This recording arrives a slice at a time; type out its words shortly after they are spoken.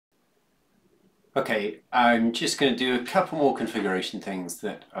Okay, I'm just going to do a couple more configuration things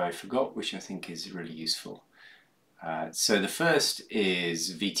that I forgot, which I think is really useful. So the first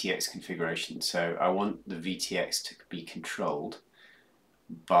is VTX configuration. So I want the VTX to be controlled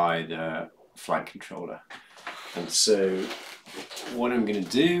by the flight controller. And so what I'm going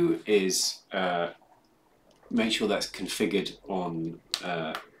to do is make sure that's configured on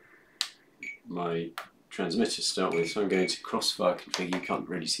my transmitter to start with. So I'm going to crossfire configure. You can't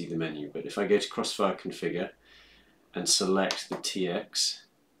really see the menu, but if I go to crossfire configure and select the TX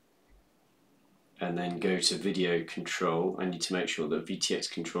and then go to video control, I need to make sure that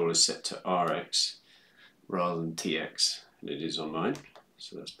VTX control is set to RX rather than TX, and it is on mine,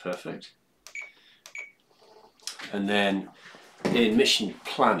 so that's perfect. And then in mission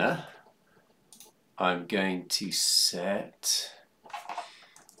planner I'm going to set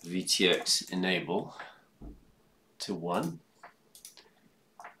VTX enable to 1,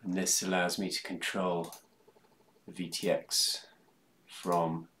 and this allows me to control the VTX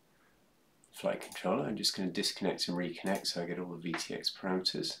from flight controller. I'm just going to disconnect and reconnect so I get all the VTX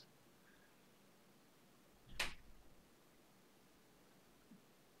parameters.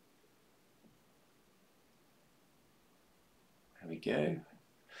 There we go.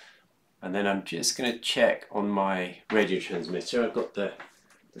 And then I'm just going to check on my radio transmitter. I've got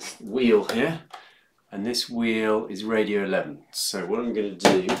this wheel here, and this wheel is radio 11. So what I'm going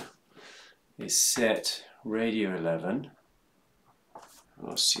to do is set radio 11,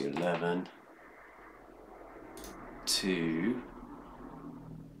 RC11, to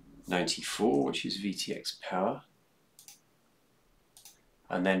 94, which is VTX power.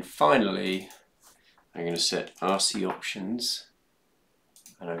 And then finally, I'm going to set RC options,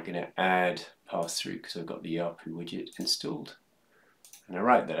 and I'm going to add pass-through because I've got the Yaapu widget installed. And I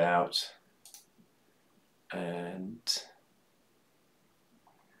write that out, and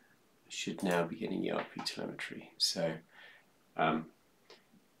I should now be getting Yaapu telemetry. So I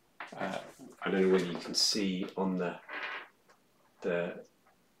don't know whether you can see on the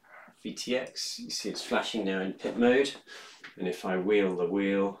VTX, you see it's flashing now in pit mode, and if I wheel the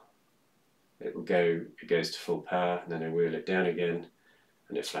wheel, it goes to full power, and then I wheel it down again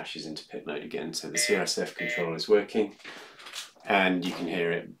and it flashes into pit mode again. So the CRSF control is working, and you can hear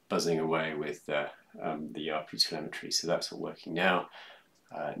it buzzing away with the Yaapu telemetry. So that's all working now.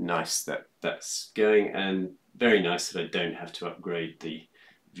 Nice that that's going, and very nice that I don't have to upgrade the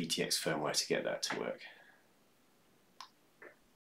VTX firmware to get that to work.